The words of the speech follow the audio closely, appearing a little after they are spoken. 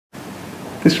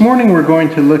This morning we're going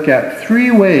to look at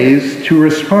 3 ways to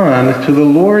respond to the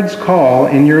Lord's call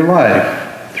in your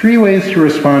life. 3 ways to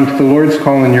respond to the Lord's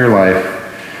call in your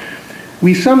life.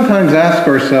 We sometimes ask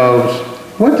ourselves,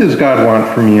 what does God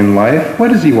want for me in life? What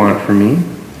does He want for me?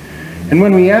 And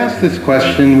when we ask this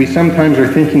question, we sometimes are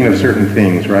thinking of certain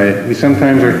things, right? We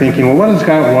sometimes are thinking, well, what does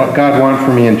God want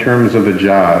for me in terms of a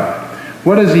job?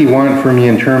 What does He want for me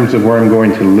in terms of where I'm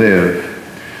going to live?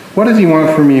 What does He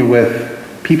want for me with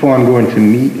people I'm going to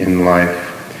meet in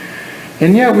life?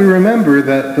 And yet we remember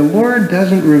that the Lord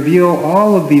doesn't reveal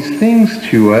all of these things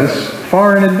to us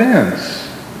far in advance.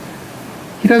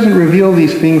 He doesn't reveal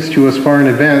these things to us far in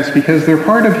advance because they're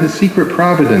part of His secret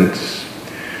providence.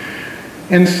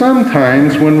 And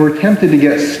sometimes when we're tempted to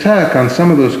get stuck on some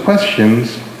of those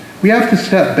questions, we have to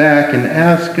step back and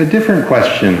ask a different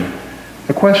question.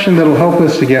 A question that'll help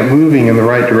us to get moving in the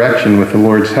right direction with the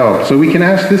Lord's help. So we can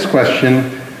ask this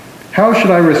question: how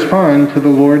should I respond to the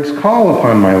Lord's call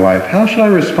upon my life? How should I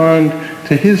respond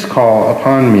to His call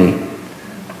upon me?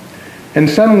 And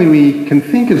suddenly we can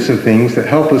think of some things that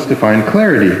help us to find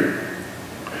clarity.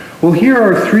 Well, here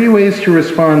are 3 ways to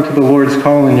respond to the Lord's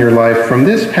call in your life from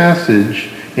this passage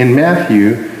in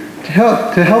Matthew to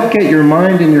help get your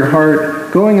mind and your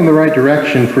heart going in the right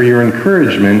direction for your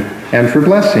encouragement and for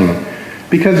blessing.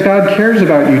 Because God cares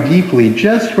about you deeply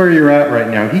just where you're at right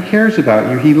now. He cares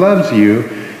about you. He loves you.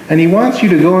 And He wants you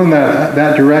to go in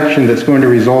that direction that's going to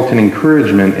result in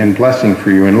encouragement and blessing for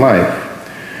you in life.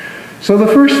 So the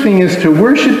first thing is to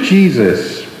worship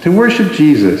Jesus. To worship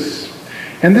Jesus.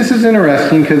 And this is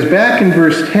interesting because back in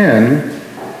verse 10,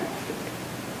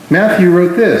 Matthew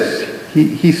wrote this.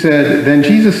 He said, "Then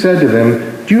Jesus said to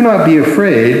them, 'Do not be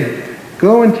afraid.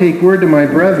 Go and take word to my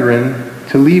brethren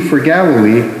to leave for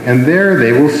Galilee, and there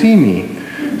they will see me.'"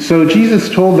 So Jesus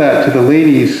told that to the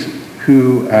ladies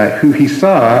who He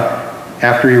saw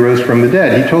after He rose from the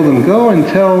dead. He told them, "Go and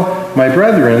tell my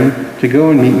brethren to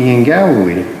go and meet me in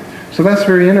Galilee." So that's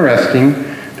very interesting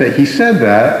that He said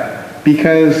that,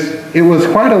 because it was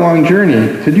quite a long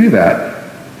journey to do that.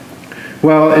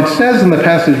 Well, it says in the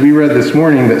passage we read this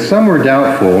morning that some were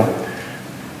doubtful,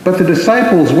 but the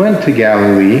disciples went to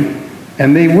Galilee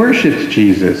and they worshiped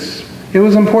Jesus. It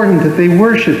was important that they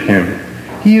worship Him.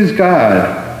 He is God.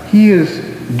 He is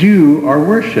due our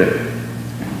worship.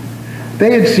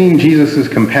 They had seen Jesus'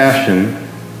 compassion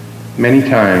many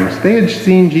times. They had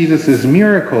seen Jesus'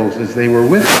 miracles as they were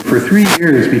with Him for 3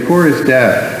 years before His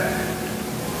death.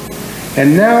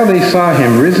 And now they saw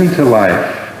Him risen to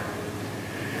life.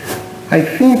 I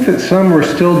think that some were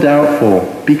still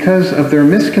doubtful because of their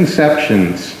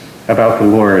misconceptions about the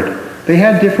Lord. They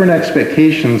had different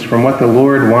expectations from what the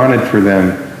Lord wanted for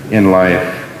them in life.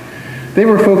 They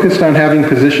were focused on having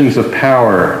positions of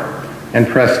power and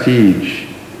prestige.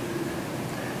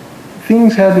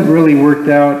 Things hadn't really worked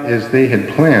out as they had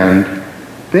planned.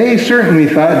 They certainly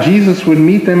thought Jesus would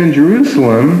meet them in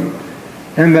Jerusalem,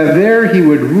 and that there He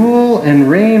would rule and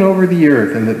reign over the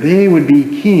earth, and that they would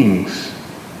be kings,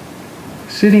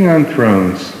 sitting on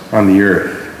thrones on the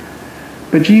earth.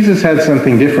 But Jesus had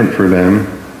something different for them.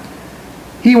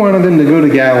 He wanted them to go to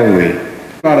Galilee,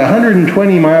 about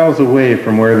 120 miles away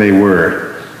from where they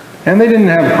were. And they didn't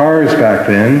have cars back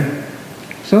then,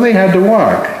 so they had to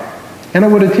walk. And it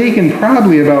would have taken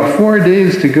probably about 4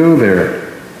 days to go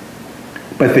there.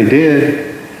 But they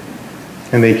did,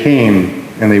 and they came,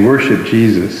 and they worshiped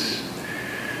Jesus.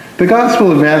 The Gospel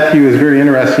of Matthew is very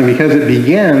interesting because it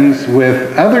begins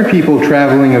with other people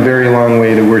traveling a very long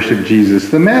way to worship Jesus.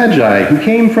 The Magi, who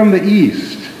came from the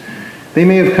east. They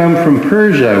may have come from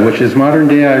Persia, which is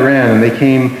modern-day Iran, and they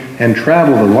came and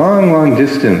traveled a long, long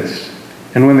distance.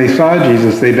 And when they saw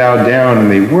Jesus, they bowed down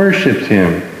and they worshiped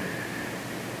Him.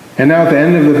 And now at the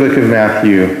end of the book of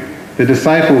Matthew, the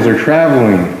disciples are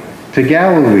traveling to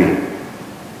Galilee,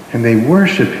 and they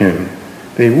worship Him.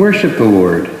 They worship the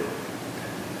Lord.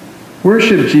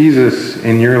 Worship Jesus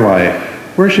in your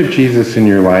life. Worship Jesus in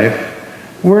your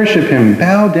life. Worship Him.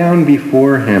 Bow down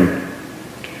before Him.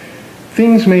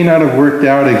 Things may not have worked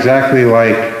out exactly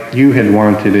like you had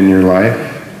wanted in your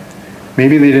life.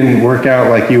 Maybe they didn't work out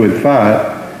like you had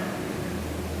thought.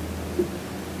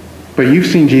 But you've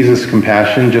seen Jesus'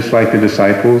 compassion just like the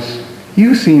disciples.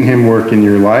 You've seen Him work in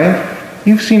your life.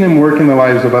 You've seen Him work in the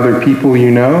lives of other people you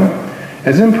know.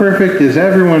 As imperfect as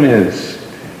everyone is,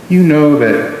 you know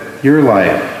that your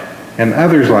life and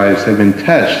others' lives have been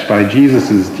touched by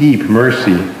Jesus' deep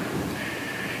mercy.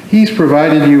 He's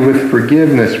provided you with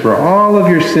forgiveness for all of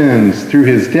your sins through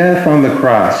His death on the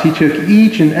cross. He took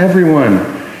each and every one,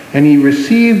 and He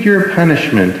received your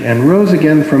punishment and rose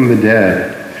again from the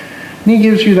dead. And he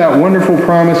gives you that wonderful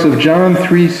promise of John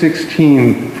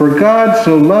 3:16, "For God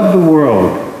so loved the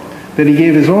world that he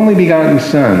gave his only begotten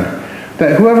Son,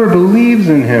 that whoever believes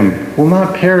in him will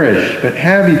not perish, but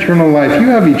have eternal life." You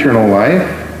have eternal life.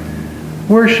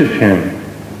 Worship him.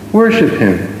 Worship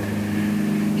him.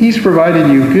 He's provided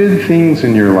you good things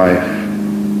in your life.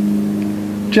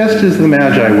 Just as the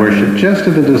Magi worshiped, just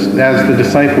as the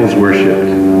disciples worshiped.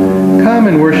 Come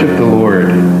and worship the Lord.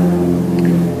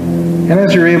 And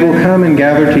as you're able, come and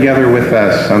gather together with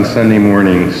us on Sunday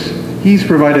mornings. He's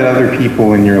provided other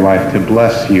people in your life to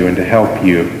bless you and to help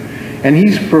you. And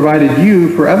he's provided you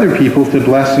for other people to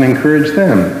bless and encourage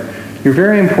them. You're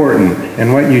very important,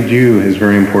 and what you do is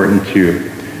very important too.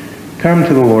 Come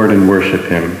to the Lord and worship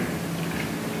him.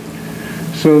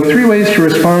 So 3 ways to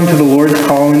respond to the Lord's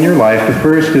call in your life. The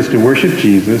first is to worship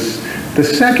Jesus. The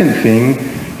second thing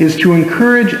is to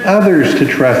encourage others to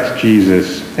trust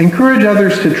Jesus. Encourage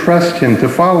others to trust him, to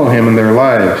follow him in their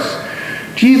lives.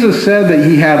 Jesus said that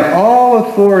he had all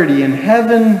authority in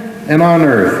heaven and on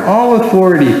earth. All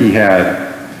authority he had.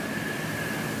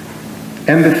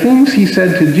 And the things he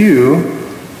said to do,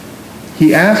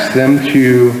 he asked them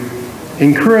to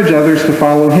encourage others to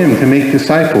follow him, to make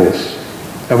disciples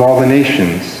of all the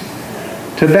nations,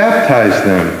 to baptize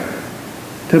them,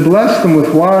 to bless them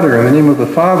with water in the name of the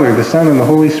Father, the Son, and the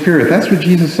Holy Spirit. That's what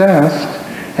Jesus asked.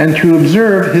 And to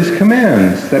observe his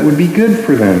commands that would be good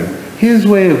for them, his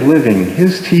way of living,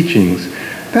 his teachings.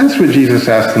 That's what Jesus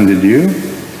asked them to do.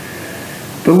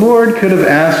 The Lord could have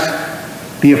asked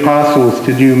the apostles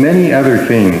to do many other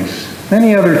things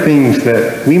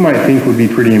that we might think would be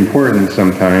pretty important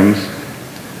sometimes.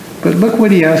 But look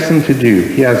what he asked them to do.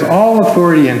 He has all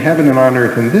authority in heaven and on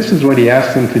earth, and this is what he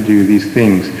asked them to do, these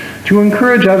things. To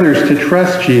encourage others to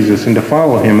trust Jesus and to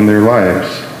follow him in their lives.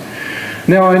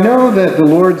 Now, I know that the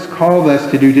Lord's called us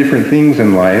to do different things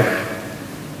in life,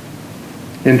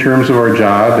 in terms of our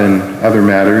job and other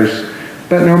matters.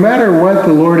 But no matter what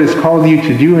the Lord has called you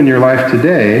to do in your life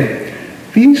today,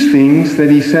 these things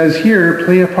that he says here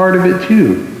play a part of it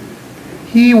too.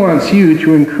 He wants you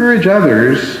to encourage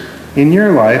others in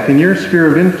your life, in your sphere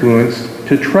of influence,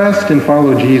 to trust and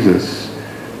follow Jesus.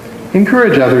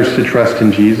 Encourage others to trust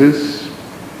in Jesus.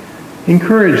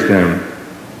 Encourage them.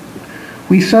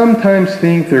 We sometimes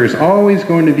think there's always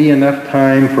going to be enough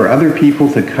time for other people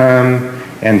to come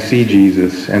and see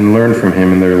Jesus and learn from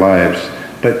him in their lives.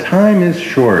 But time is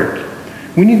short.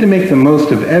 We need to make the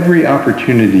most of every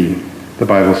opportunity, the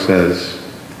Bible says.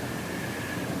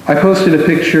 I posted a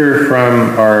picture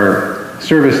from our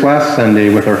service last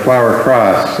Sunday with our flower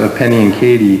cross of Penny and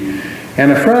Katie,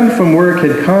 and a friend from work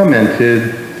had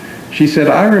commented. She said,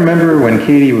 "I remember when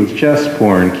Katie was just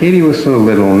born. Katie was so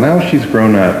little, now she's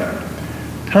grown up.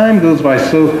 Time goes by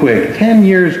so quick. 10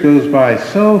 years goes by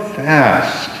so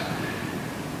fast.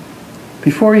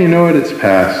 Before you know it, it's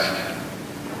past."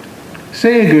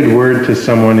 Say a good word to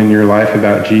someone in your life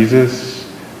about Jesus.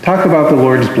 Talk about the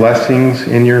Lord's blessings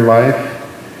in your life.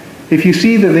 If you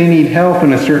see that they need help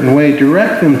in a certain way,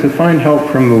 direct them to find help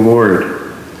from the Lord.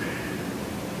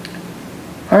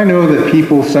 I know that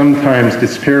people sometimes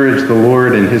disparage the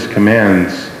Lord and his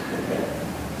commands.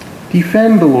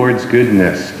 Defend the Lord's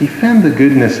goodness. Defend the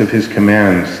goodness of his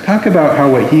commands. Talk about how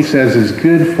what he says is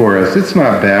good for us. It's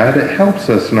not bad. It helps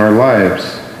us in our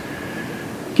lives.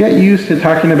 Get used to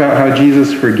talking about how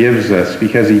Jesus forgives us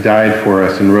because he died for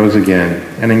us and rose again.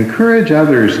 And encourage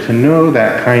others to know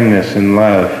that kindness and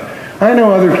love. I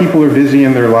know other people are busy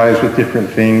in their lives with different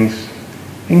things.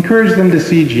 Encourage them to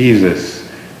see Jesus.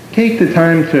 Take the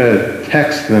time to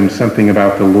text them something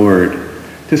about the Lord,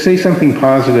 to say something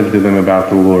positive to them about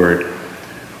the Lord,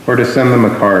 or to send them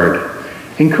a card.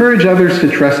 Encourage others to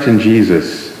trust in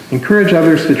Jesus. Encourage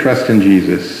others to trust in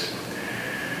Jesus.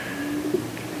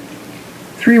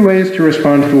 3 ways to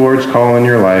respond to the Lord's call in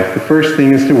your life. The first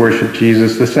thing is to worship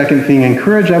Jesus. The second thing,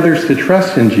 encourage others to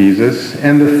trust in Jesus.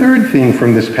 And the third thing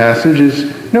from this passage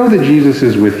is know that Jesus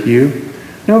is with you.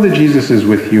 Know that Jesus is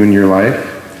with you in your life.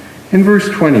 In verse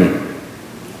 20,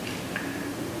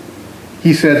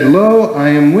 he said, "Lo, I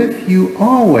am with you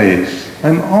always.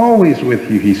 I'm always with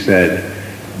you," he said,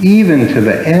 "even to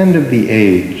the end of the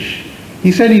age."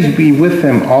 He said he'd be with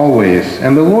them always,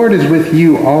 and the Lord is with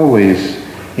you always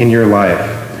in your life.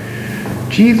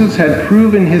 Jesus had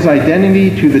proven his identity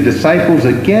to the disciples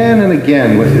again and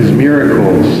again with his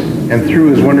miracles and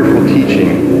through his wonderful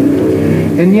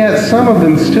teaching. And yet some of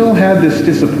them still had this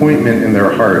disappointment in their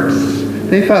hearts.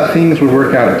 They thought things would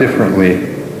work out differently.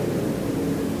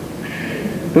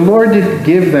 The Lord didn't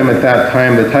give them at that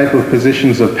time the type of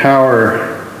positions of power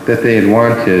that they had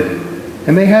wanted.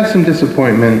 And they had some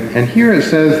disappointment. And here it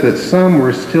says that some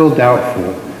were still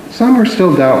doubtful. Some were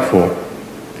still doubtful.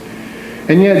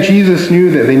 And yet Jesus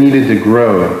knew that they needed to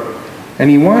grow, and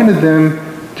he wanted them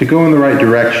to go in the right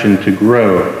direction, to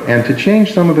grow, and to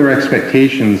change some of their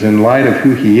expectations in light of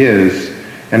who he is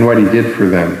and what he did for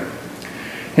them.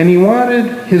 And he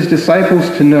wanted his disciples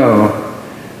to know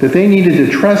that they needed to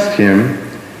trust him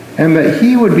and that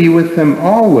he would be with them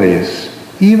always,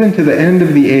 even to the end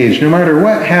of the age. No matter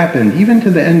what happened, even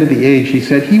to the end of the age, he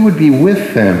said he would be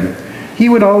with them. He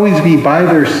would always be by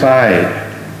their side.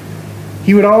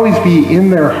 He would always be in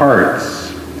their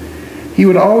hearts. He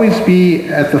would always be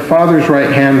at the Father's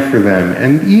right hand for them.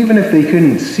 And even if they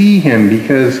couldn't see him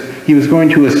because he was going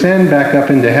to ascend back up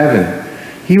into heaven,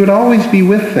 he would always be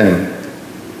with them.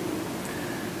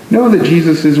 Know that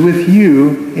Jesus is with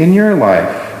you in your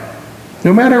life.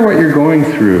 No matter what you're going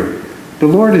through, the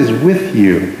Lord is with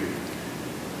you.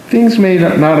 Things may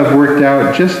not have worked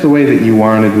out just the way that you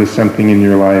wanted with something in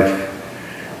your life.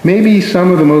 Maybe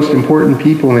some of the most important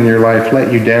people in your life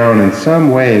let you down in some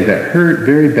way that hurt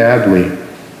very badly.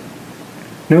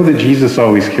 Know that Jesus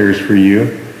always cares for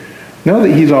you. Know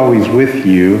that he's always with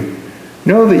you.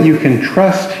 Know that you can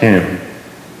trust him.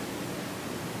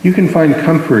 You can find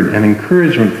comfort and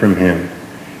encouragement from him.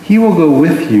 He will go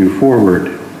with you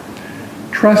forward.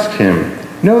 Trust him.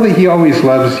 Know that he always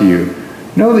loves you.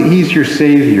 Know that he's your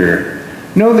Savior.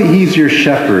 Know that he's your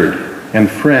shepherd and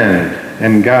friend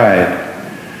and guide.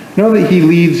 Know that he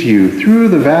leads you through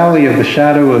the valley of the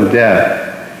shadow of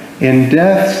death. In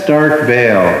death's dark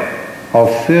vale,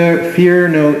 I'll fear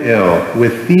no ill.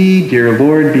 With thee, dear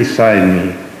Lord, beside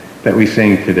me, that we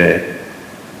sing today.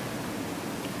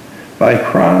 Thy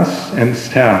cross and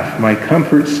staff, my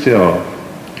comfort still.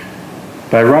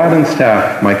 Thy rod and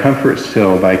staff, my comfort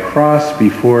still. Thy cross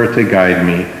before to guide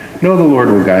me. Know the Lord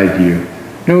will guide you.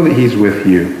 Know that he's with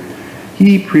you.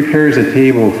 He prepares a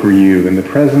table for you in the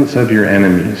presence of your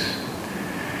enemies.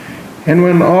 And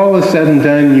when all is said and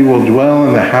done, you will dwell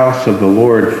in the house of the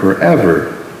Lord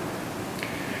forever.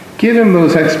 Give him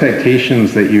those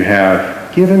expectations that you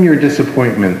have. Give him your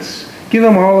disappointments. Give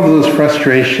him all of those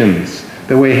frustrations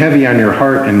that weigh heavy on your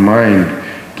heart and mind.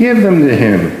 Give them to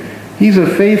him. He's a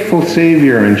faithful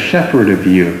Savior and shepherd of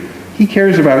you. He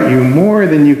cares about you more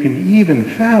than you can even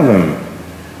fathom.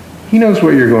 He knows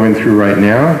what you're going through right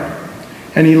now.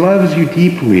 And he loves you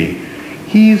deeply.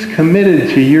 He's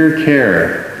committed to your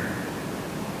care.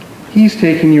 He's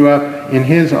taking you up in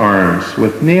his arms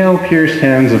with nail-pierced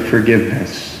hands of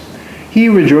forgiveness. He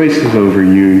rejoices over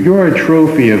you. You're a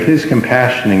trophy of his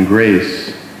compassion and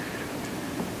grace.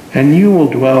 And you will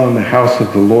dwell in the house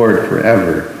of the Lord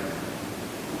forever.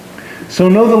 So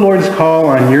know the Lord's call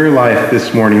on your life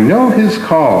this morning. Know his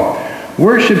call.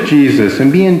 Worship Jesus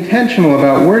and be intentional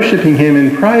about worshiping him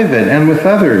in private and with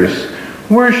others.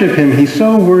 Worship him. He's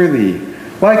so worthy.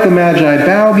 Like the Magi,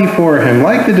 bow before him.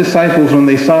 Like the disciples when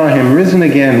they saw him risen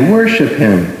again, worship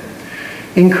him.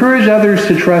 Encourage others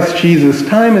to trust Jesus.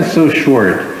 Time is so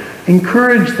short.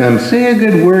 Encourage them. Say a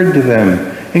good word to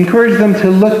them. Encourage them to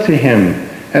look to him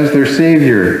as their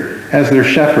Savior, as their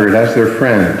shepherd, as their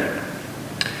friend.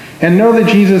 And know that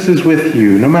Jesus is with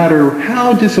you, no matter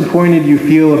how disappointed you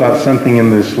feel about something in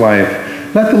this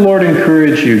life. Let the Lord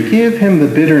encourage you. Give him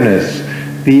the bitterness,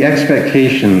 the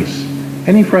expectations,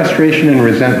 any frustration and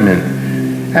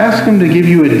resentment. Ask him to give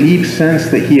you a deep sense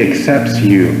that he accepts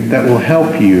you, that will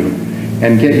help you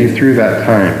and get you through that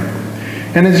time.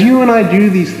 And as you and I do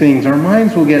these things, our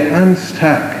minds will get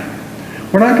unstuck.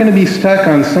 We're not going to be stuck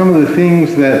on some of the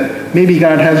things that maybe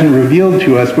God hasn't revealed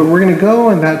to us, but we're going to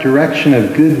go in that direction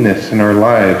of goodness in our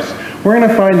lives. We're going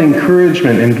to find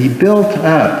encouragement and be built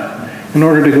up in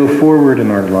order to go forward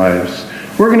in our lives.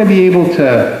 We're going to be able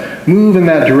to move in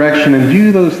that direction and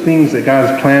do those things that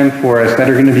God's planned for us that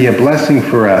are going to be a blessing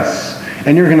for us.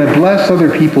 And you're going to bless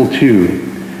other people too.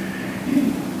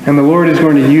 And the Lord is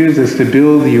going to use this to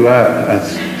build you up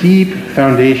a deep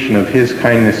foundation of his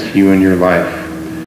kindness to you in your life.